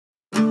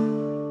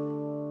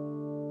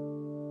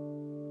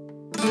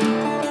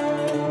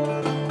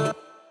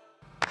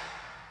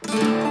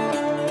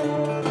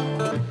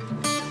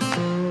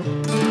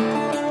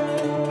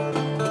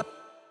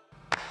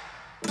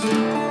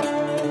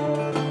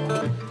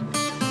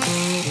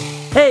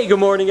Hey, good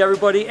morning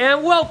everybody,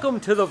 and welcome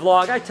to the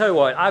vlog. I tell you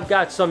what, I've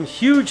got some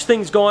huge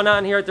things going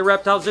on here at the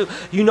Reptile Zoo.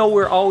 You know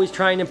we're always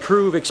trying to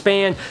improve,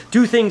 expand,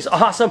 do things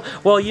awesome.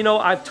 Well, you know,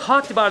 I've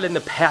talked about it in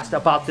the past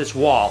about this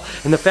wall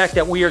and the fact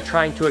that we are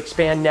trying to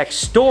expand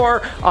next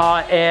door,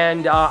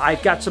 and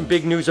I've got some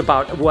big news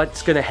about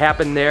what's going to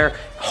happen there.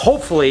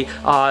 Hopefully,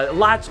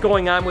 lots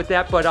going on with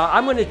that, but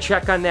I'm going to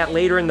check on that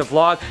later in the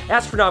vlog.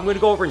 As for now, I'm going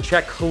to go over and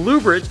check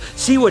colubrids,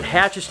 see what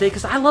hatches today,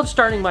 because I love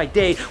starting my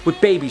day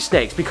with baby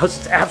snakes because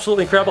it's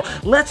absolutely incredible.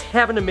 Let's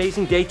have an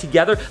amazing day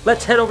together.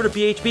 Let's head over to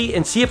BHB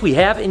and see if we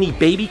have any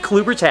baby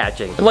colubrids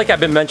hatching. And like I've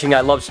been mentioning,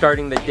 I love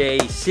starting the day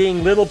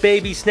seeing little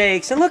baby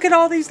snakes, and look at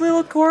all these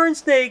little corn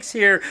snakes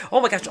here.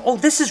 Oh my gosh, oh,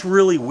 this is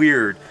really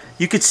weird.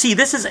 You can see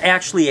this is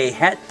actually a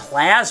het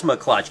plasma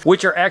clutch,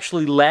 which are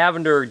actually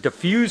lavender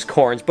diffuse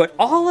corns, but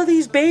all of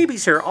these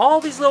babies here, all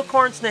these little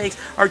corn snakes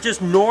are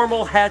just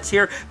normal hets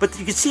here, but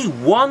you can see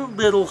one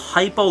little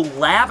hypo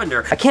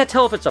lavender. I can't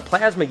tell if it's a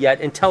plasma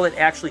yet until it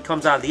actually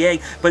comes out of the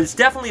egg, but it's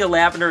definitely a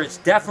lavender, it's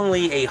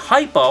definitely a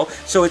hypo,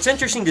 so it's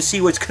interesting to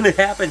see what's gonna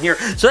happen here.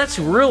 So that's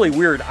really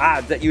weird,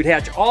 odd that you'd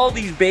hatch all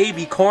these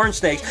baby corn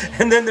snakes,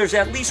 and then there's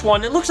at least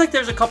one. It looks like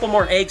there's a couple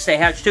more eggs to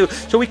hatch too,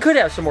 so we could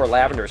have some more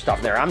lavender stuff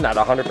in there. I'm not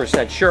 100%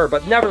 sure,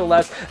 but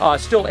nevertheless,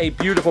 still a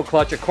beautiful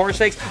clutch of corn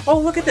snakes. Oh,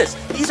 look at this.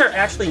 These are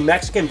actually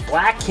Mexican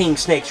black king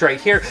snakes right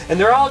here, and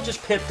they're all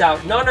just pipped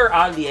out. None are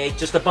out of the egg,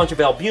 just a bunch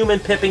of albumin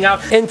pipping out.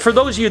 And for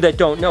those of you that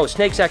don't know,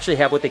 snakes actually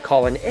have what they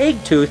call an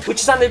egg tooth, which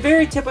is on the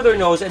very tip of their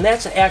nose, and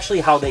that's actually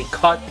how they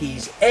cut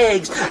these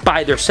eggs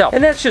by themselves.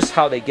 And that's just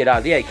how they get out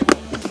of the egg.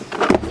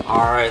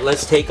 All right,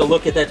 let's take a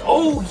look at that.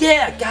 Oh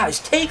yeah, guys,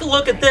 take a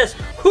look at this.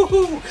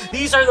 Woohoo!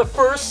 These are the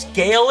first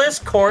scaleless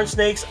corn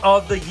snakes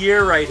of the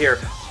year right here.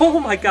 Oh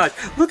my gosh,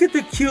 look at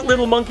the cute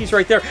little monkeys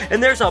right there.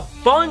 And there's a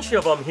bunch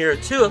of them here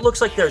too. It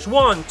looks like there's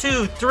 1,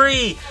 2,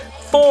 3,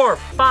 4,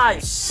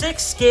 5,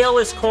 6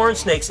 scaleless corn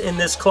snakes in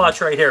this clutch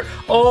right here.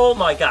 Oh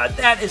my god,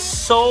 that is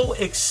so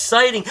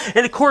exciting.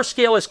 And of course,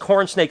 scaleless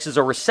corn snakes is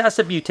a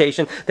recessive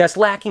mutation that's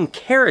lacking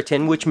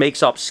keratin, which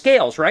makes up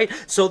scales, right?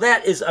 So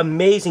that is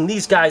amazing.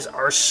 These guys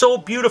are so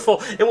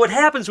beautiful. And what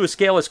happens with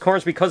scaleless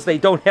corns, because they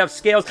don't have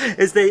scales,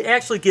 is they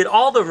actually get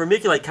all the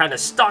vermiculite kind of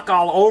stuck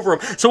all over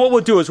them. So what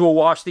we'll do is we'll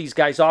wash these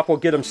guys off. We'll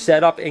get them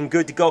set up and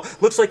good to go.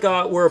 Looks like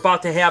we're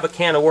about to have a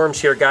can of worms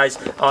here, guys.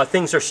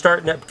 Things are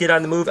starting to get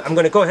on the move. I'm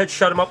going to go ahead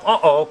and shut them up.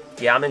 Uh-oh.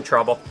 Yeah, I'm in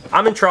trouble.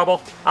 I'm in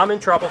trouble. I'm in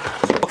trouble.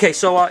 Okay,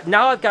 so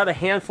now I've got a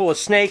handful of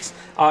snakes,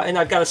 and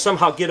I've got to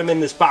somehow get them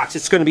in this box.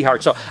 It's going to be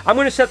hard. So I'm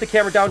going to set the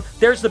camera down.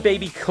 There's the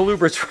baby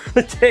colubrids for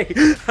the day.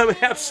 I'm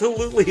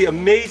absolutely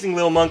amazing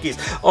little monkeys.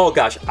 Oh,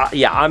 gosh.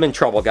 Yeah, I'm in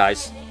trouble,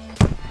 guys.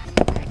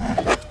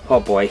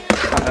 Oh, boy.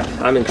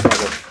 I'm in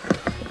trouble.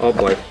 Oh,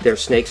 boy.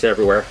 There's snakes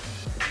everywhere.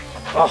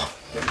 Oh,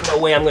 there's no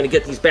way I'm going to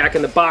get these back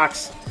in the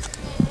box.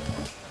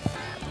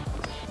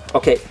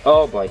 Okay.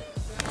 Oh, boy.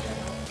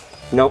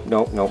 Nope,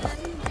 nope, nope.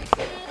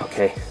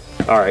 Okay,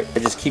 all right. I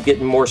just keep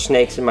getting more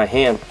snakes in my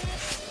hand.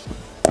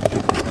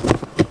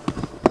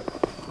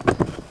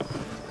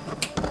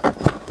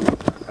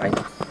 Right.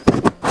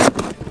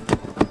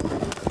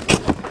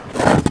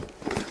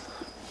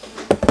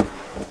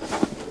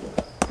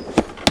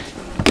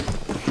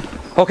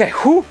 Okay,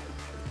 whew.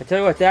 I tell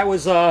you what,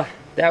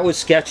 that was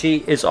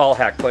sketchy as all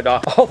heck, but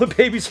all the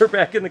babies are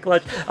back in the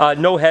clutch.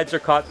 No heads are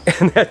caught,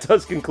 and that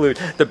does conclude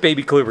the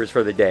baby colubrids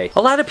for the day.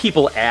 A lot of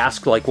people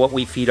ask like what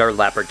we feed our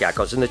leopard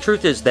geckos, and the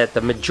truth is that the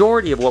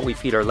majority of what we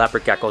feed our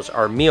leopard geckos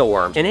are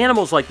mealworms. And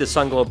animals like the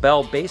sun-globe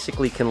bell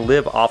basically can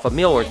live off of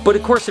mealworms. But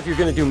of course, if you're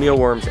going to do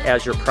mealworms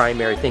as your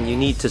primary thing, you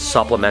need to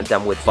supplement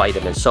them with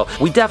vitamins. So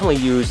we definitely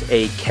use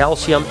a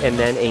calcium and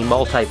then a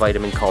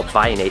multivitamin called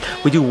Vionate.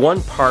 We do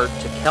 1 part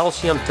to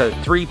calcium to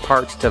 3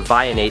 parts to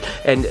Vionate,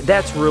 and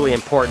that's really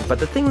important. But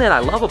the thing that I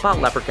love about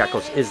leopard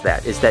geckos is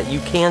that you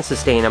can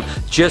sustain them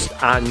just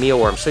on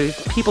mealworms. So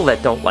people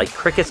that don't like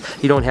crickets,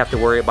 you don't have to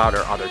worry about, or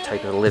other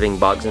type of living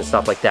bugs and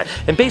stuff like that.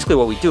 And basically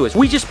what we do is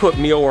we just put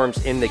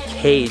mealworms in the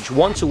cage.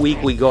 Once a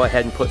week we go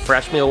ahead and put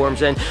fresh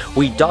mealworms in,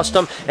 we dust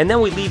them, and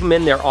then we leave them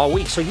in there all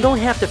week. So you don't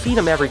have to feed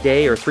them every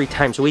day or 3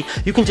 times a week.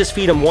 You can just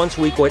feed them once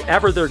a week,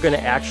 whatever they're going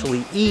to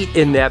actually eat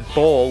in that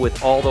bowl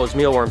with all those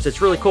mealworms. It's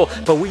really cool,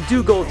 but we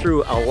do go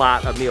through a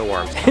lot of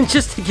mealworms. And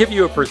just to give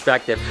you a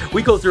perspective,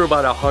 we go through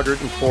about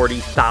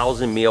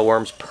 140,000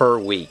 mealworms per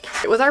week.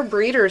 With our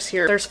breeders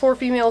here, there's 4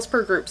 females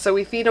per group, so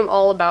we feed them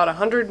all about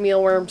 100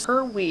 mealworms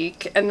per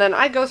week, and then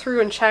I go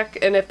through and check,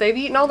 and if they've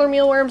eaten all their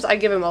mealworms, I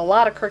give them a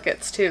lot of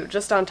crickets too,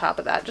 just on top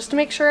of that, just to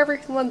make sure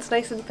everyone's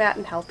nice and fat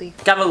and healthy.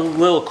 Got a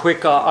little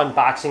quick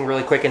unboxing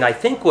really quick, and I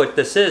think what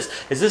this is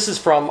this is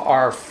from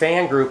our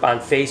fan group on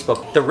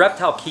Facebook, the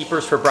Reptile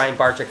Keepers for Brian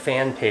Barczyk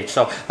fan page.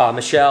 So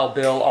Michelle,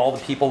 Bill, all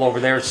the people over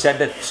there said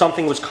that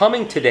something was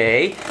coming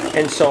today,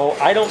 and so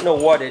I don't know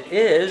what it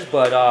is,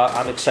 but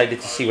I'm excited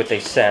to see what they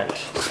sent.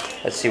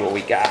 Let's see what we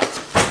got.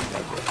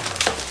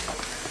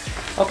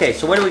 Okay,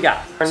 so what do we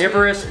got?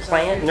 Carnivorous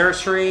plant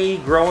nursery,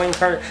 growing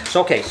so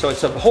okay, so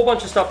it's a whole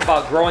bunch of stuff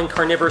about growing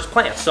carnivorous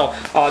plants. So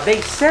they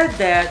said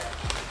that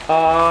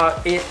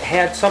it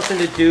had something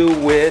to do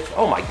with,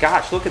 oh my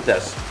gosh, look at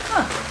this.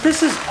 Huh.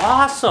 This is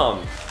awesome.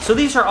 So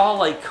these are all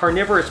like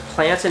carnivorous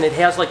plants, and it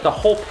has like the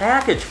whole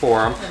package for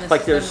them. And this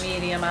like is there's the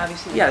medium,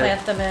 obviously. You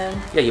plant them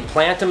in. Yeah, you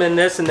plant them in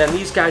this, and then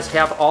these guys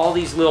have all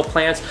these little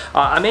plants.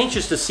 I'm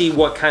anxious to see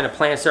what kind of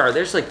plants there are.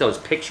 There's like those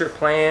picture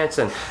plants,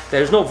 and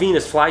there's no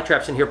Venus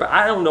flytraps in here, but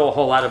I don't know a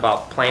whole lot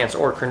about plants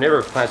or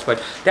carnivorous plants,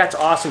 but that's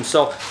awesome.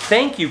 So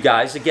thank you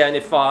guys. Again,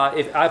 if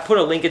I put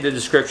a link in the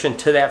description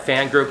to that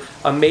fan group,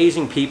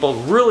 amazing people,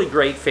 really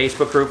great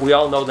Facebook group. We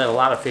all know that a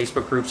lot of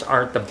Facebook groups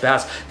aren't the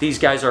best. These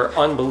guys are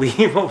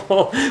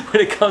unbelievable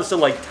when it comes to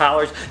like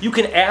toddlers. You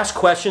can ask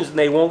questions and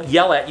they won't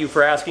yell at you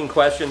for asking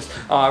questions.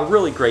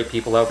 Really great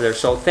people over there.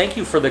 So thank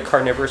you for the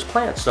carnivorous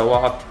plants. So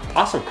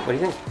awesome. What do you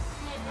think?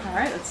 All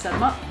right, let's set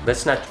them up.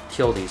 Let's not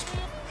kill these.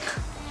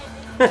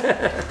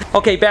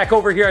 Okay, back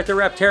over here at the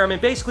Reptarium,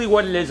 and basically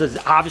what it is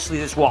obviously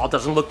this wall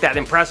doesn't look that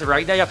impressive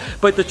right now,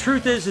 but the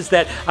truth is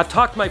that I've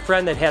talked to my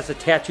friend that has a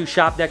tattoo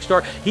shop next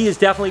door. He is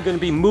definitely going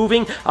to be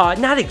moving,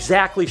 not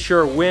exactly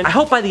sure when. I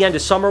hope by the end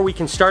of summer we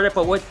can start it,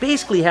 but what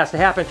basically has to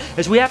happen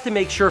is we have to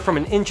make sure from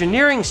an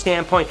engineering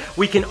standpoint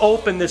we can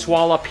open this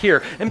wall up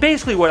here. And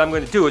basically what I'm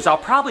going to do is I'll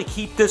probably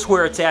keep this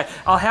where it's at.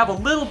 I'll have a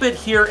little bit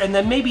here, and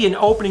then maybe an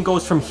opening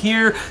goes from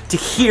here to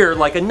here,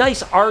 like a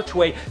nice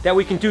archway that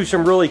we can do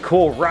some really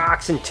cool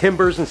rocks and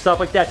timbers and stuff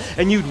like that,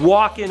 and you'd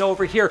walk in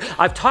over here.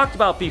 I've talked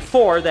about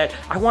before that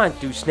I want to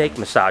do snake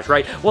massage,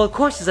 right? Well, of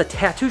course, it's a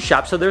tattoo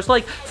shop, so there's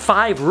like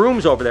 5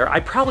 rooms over there.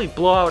 I'd probably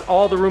blow out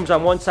all the rooms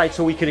on one side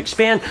so we could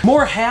expand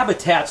more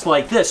habitats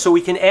like this, so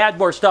we can add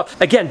more stuff.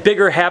 Again,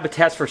 bigger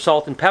habitats for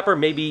salt and pepper,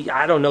 maybe,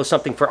 I don't know,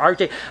 something for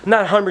RJ. I'm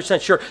not 100%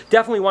 sure.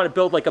 Definitely want to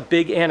build like a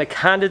big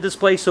anaconda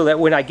display so that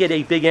when I get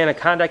a big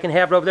anaconda, I can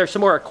have it over there. Some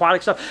more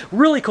aquatic stuff,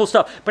 really cool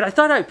stuff. But I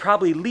thought I'd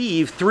probably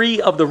leave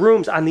 3 of the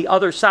rooms on the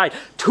other side.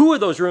 2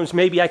 of those rooms,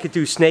 maybe I could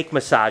do snake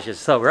massages.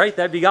 So, right,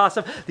 that'd be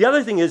awesome. The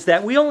other thing is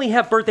that we only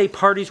have birthday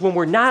parties when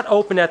we're not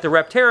open at the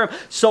Reptarium.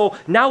 So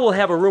now we'll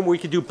have a room where we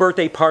can do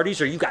birthday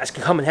parties, or you guys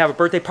can come and have a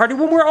birthday party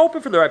when we're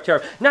open for the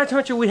Reptarium. Not to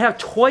mention we'd have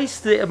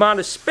twice the amount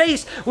of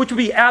space, which would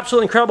be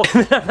absolutely incredible.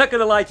 I'm not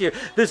gonna lie to you,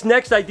 this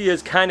next idea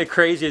is kind of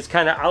crazy. It's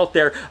kind of out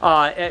there,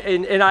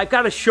 and I've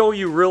got to show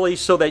you really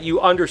so that you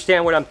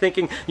understand what I'm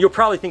thinking. You'll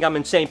probably think I'm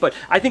insane, but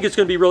I think it's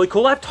going to be really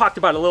cool. I've talked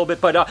about it a little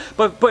bit,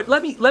 but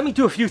let me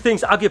do a few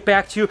things. I'll get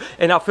back to you,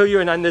 and I'll fill you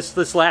in on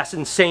this last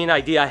insane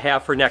idea I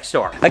have for next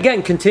door.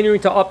 Again, continuing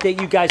to update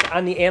you guys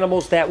on the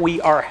animals that we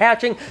are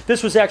hatching.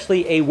 This was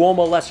actually a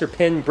Woma lesser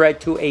pin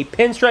bred to a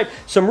pinstripe.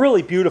 Some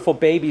really beautiful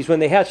babies. When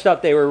they hatched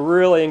out, they were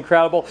really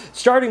incredible.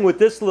 Starting with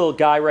this little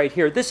guy right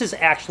here. This is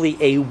actually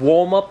a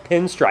Woma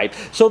pinstripe.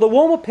 So the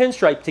Woma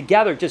pinstripe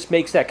together just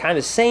makes that kind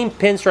of same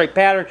pinstripe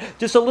pattern,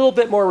 just a little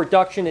bit more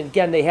reduction. And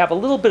again, they have a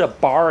little bit of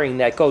barring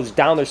that goes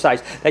down their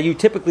sides that you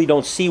typically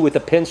don't see with a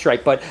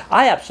pinstripe. But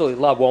I absolutely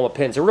love Woma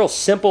pins. A real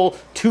simple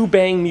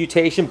 2-bang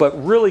mutation, but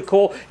really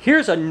cool.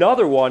 Here's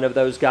another one of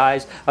those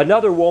guys,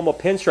 another Woma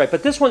pinstripe,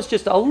 but this one's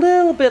just a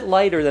little bit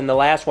lighter than the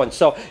last one,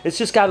 so it's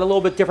just got a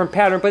little bit different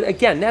pattern. But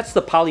again, that's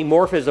the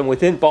polymorphism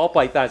within ball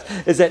pythons,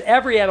 is that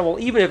every animal,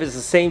 even if it's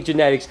the same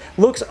genetics,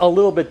 looks a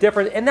little bit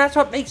different, and that's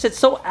what makes it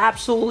so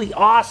absolutely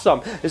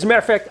awesome. As a matter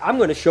of fact, I'm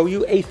going to show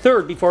you a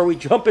third before we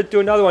jump into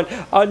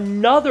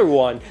another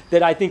one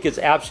that I think is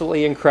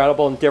absolutely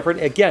incredible and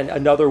different. Again,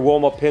 another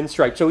Woma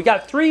pinstripe. So we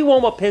got 3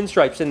 Woma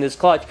pinstripes in this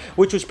clutch,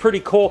 which was pretty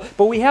cool,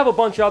 but we have a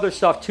bunch of other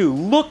stuff too.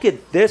 Look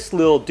at this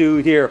little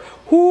dude here.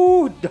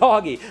 Whoo,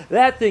 doggy.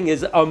 That thing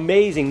is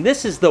amazing.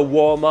 This is the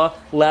Woma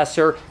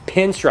lesser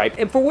pinstripe.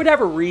 And for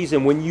whatever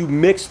reason, when you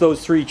mix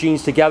those 3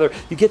 genes together,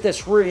 you get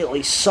this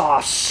really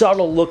soft,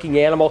 subtle looking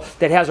animal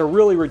that has a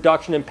really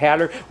reduction in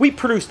pattern. We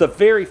produced the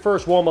very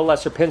first Woma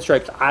lesser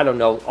pinstripes, I don't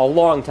know, a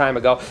long time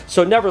ago.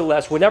 So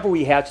nevertheless, whenever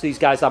we hatch these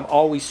guys, I'm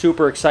always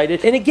super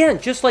excited. And again,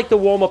 just like the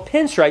Woma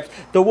pinstripes,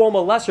 the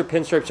Woma lesser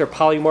pinstripes are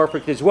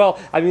polymorphic as well.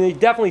 I mean, you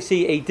definitely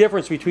see a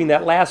difference between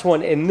that last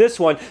one and this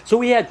one. So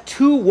we had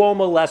 2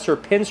 Woma lesser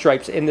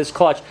pinstripes in this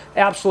clutch.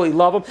 Absolutely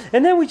love them.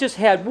 And then we just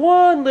had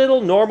one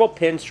little normal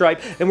pinstripe.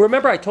 And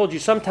remember, I told you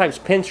sometimes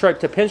pinstripe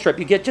to pinstripe,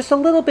 you get just a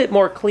little bit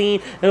more clean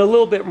and a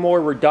little bit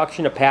more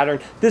reduction of pattern.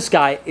 This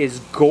guy is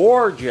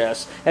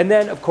gorgeous. And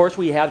then, of course,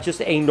 we have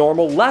just a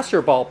normal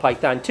lesser ball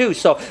python too.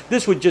 So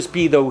this would just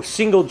be the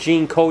single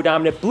gene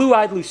codominant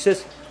blue-eyed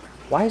leucistic.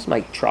 Why is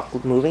my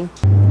truck moving?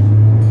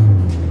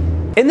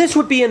 And this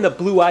would be in the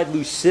blue-eyed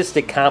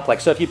leucistic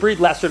complex. So if you breed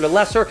lesser to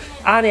lesser,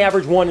 on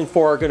average 1 in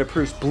 4 are going to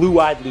produce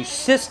blue-eyed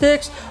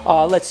leucistics.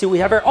 Let's see what we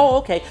have here. Oh,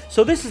 okay.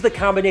 So this is the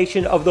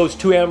combination of those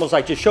 2 animals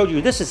I just showed you.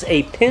 This is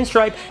a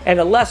pinstripe and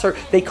a lesser.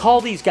 They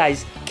call these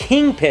guys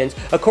kingpins.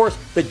 Of course,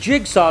 the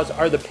jigsaws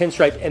are the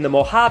pinstripe and the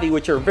Mojave,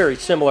 which are very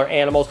similar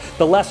animals.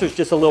 The lesser's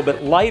just a little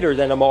bit lighter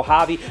than a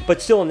Mojave,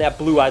 but still in that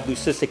blue-eyed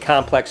leucistic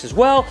complex as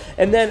well.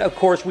 And then, of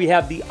course, we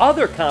have the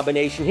other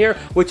combination here,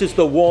 which is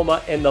the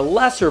Woma and the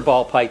lesser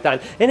ball python.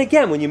 And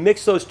again, when you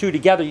mix those two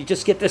together, you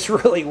just get this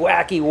really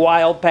wacky,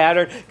 wild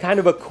pattern, kind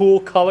of a cool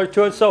color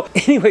to it. So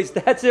anyways,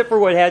 that's it for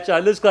what hatched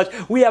on this clutch.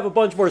 We have a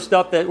bunch more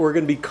stuff that we're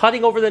going to be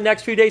cutting over the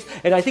next few days,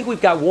 and I think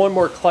we've got one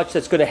more clutch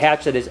that's going to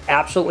hatch that is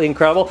absolutely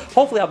incredible.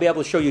 Hopefully I'll be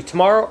able to show you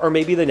tomorrow or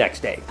maybe the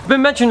next day. I've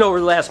been mentioning over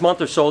the last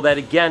month or so that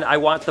again, I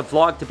want the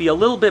vlog to be a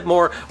little bit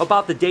more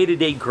about the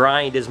day-to-day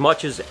grind as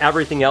much as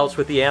everything else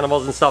with the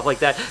animals and stuff like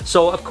that.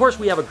 So of course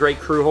we have a great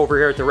crew over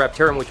here at the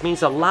Reptarium, which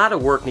means a lot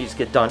of work needs to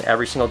get done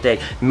every single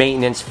day.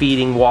 Maintenance,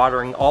 feeding,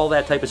 watering, all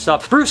that type of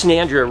stuff. Bruce and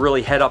Andrea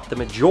really head up the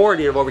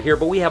majority of over here,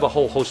 but we have a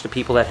whole host of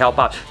people that help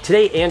out.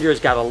 Today Andrea's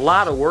got a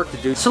lot of work to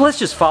do, so let's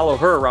just follow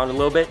her around a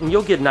little bit and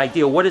you'll get an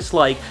idea what it's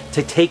like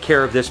to take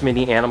care of this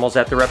many animals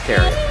at the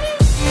Reptarium.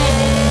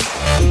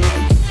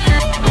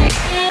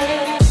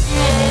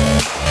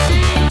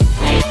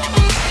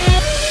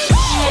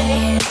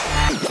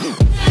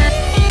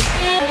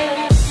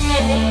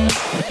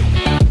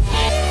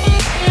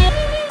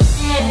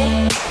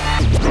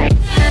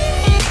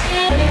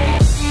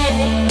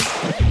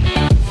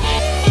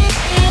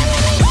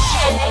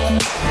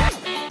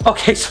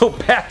 Okay, so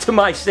back to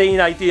my saying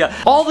idea.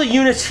 All the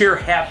units here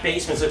have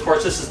basements. Of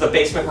course, this is the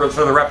basement room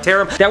for the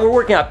Reptarium that we're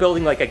working on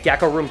building, like a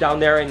gecko room down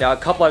there and a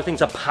couple other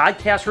things, a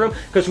podcast room,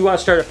 because we want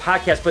to start a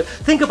podcast. But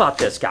think about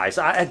this, guys.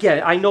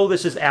 Again, I know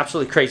this is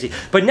absolutely crazy,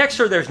 but next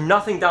door there's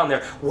nothing down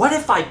there. What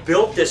if I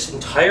built this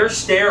entire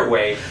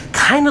stairway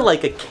kind of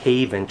like a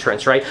cave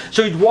entrance, right?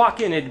 So you'd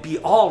walk in, it'd be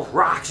all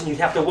rocks, and you'd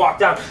have to walk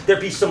down. There'd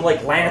be some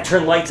like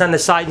lantern lights on the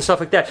side and stuff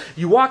like that.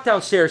 You walk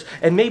downstairs,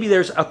 and maybe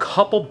there's a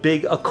couple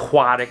big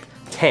aquatic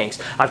tanks.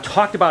 I've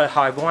talked about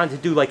how I wanted to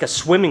do like a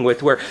swimming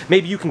with where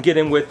maybe you can get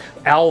in with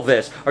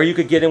Elvis, or you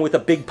could get in with a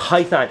big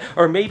python,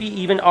 or maybe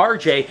even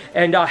RJ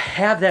and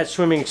have that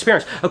swimming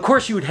experience. Of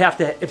course you would have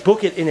to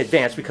book it in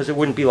advance because it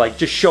wouldn't be like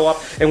just show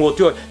up and we'll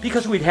do it,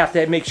 because we'd have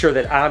to make sure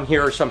that I'm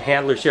here or some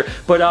handlers here.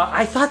 But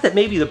I thought that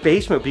maybe the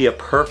basement would be a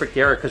perfect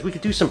area because we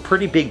could do some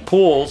pretty big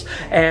pools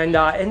and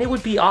it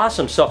would be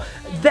awesome. So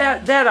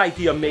that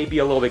idea may be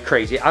a little bit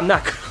crazy. I'm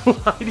not gonna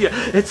lie to you,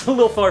 it's a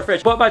little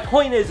far-fetched. But my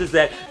point is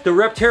that the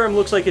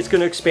Reptarium looks like it's going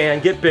to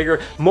expand, get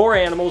bigger, more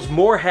animals,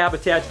 more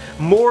habitats,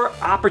 more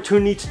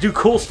opportunity to do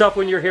cool stuff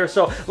when you're here.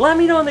 So let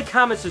me know in the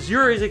comments if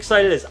you're as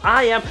excited as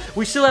I am.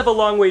 We still have a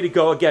long way to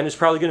go. Again, it's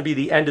probably going to be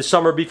the end of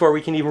summer before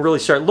we can even really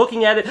start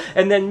looking at it,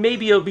 and then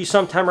maybe it'll be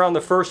sometime around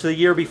the first of the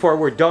year before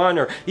we're done,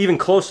 or even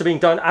close to being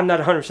done. I'm not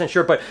 100%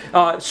 sure, but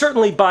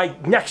certainly by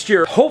next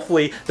year,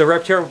 hopefully the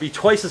Reptarium will be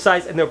twice the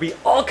size and there'll be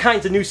all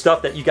kinds of new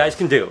stuff that you guys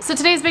can do. So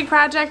today's big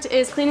project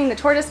is cleaning the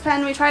tortoise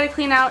pen. We try to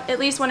clean out at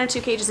least 1 or 2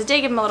 cages a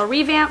day, give them a little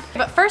revamp.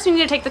 But first we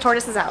need to take the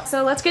tortoises out.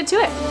 So let's get to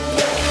it.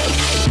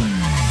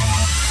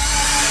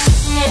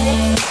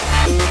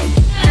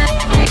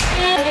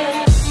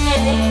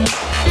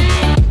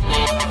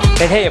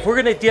 And hey, if we're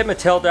gonna get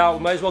Matilda out,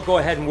 we might as well go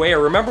ahead and weigh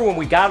her. Remember when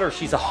we got her,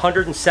 she's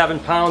 107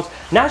 pounds.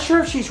 Not sure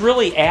if she's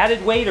really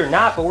added weight or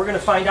not, but we're gonna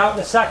find out in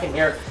a second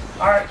here.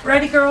 All right,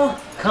 ready, girl?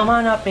 Come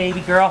on up,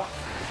 baby girl.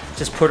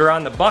 Just put her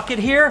on the bucket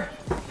here.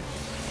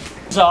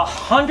 It's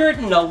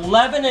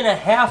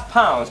 111.5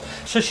 pounds.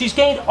 So she's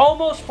gained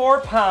almost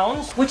 4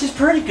 pounds, which is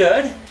pretty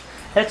good.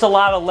 That's a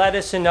lot of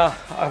lettuce and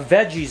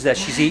veggies that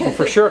she's eating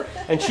for sure.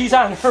 And she's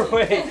on her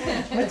way.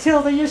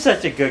 Matilda, you're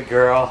such a good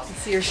girl.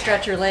 See her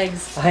stretch her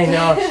legs. I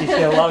know, she's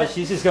gonna love it.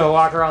 She's just gonna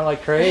walk around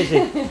like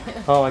crazy.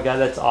 Oh my God,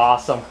 that's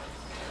awesome.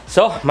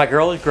 So, my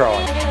girl is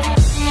growing.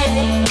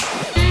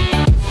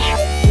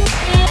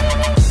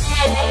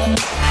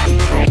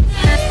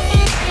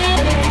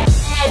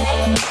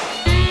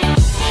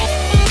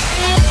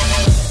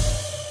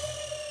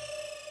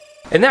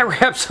 And that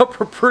wraps up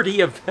a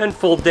pretty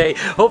eventful day.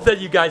 Hope that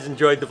you guys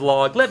enjoyed the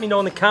vlog. Let me know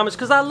in the comments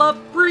because I love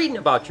reading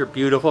about your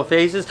beautiful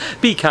faces.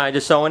 Be kind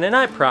to someone, and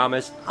I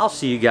promise I'll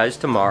see you guys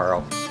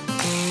tomorrow.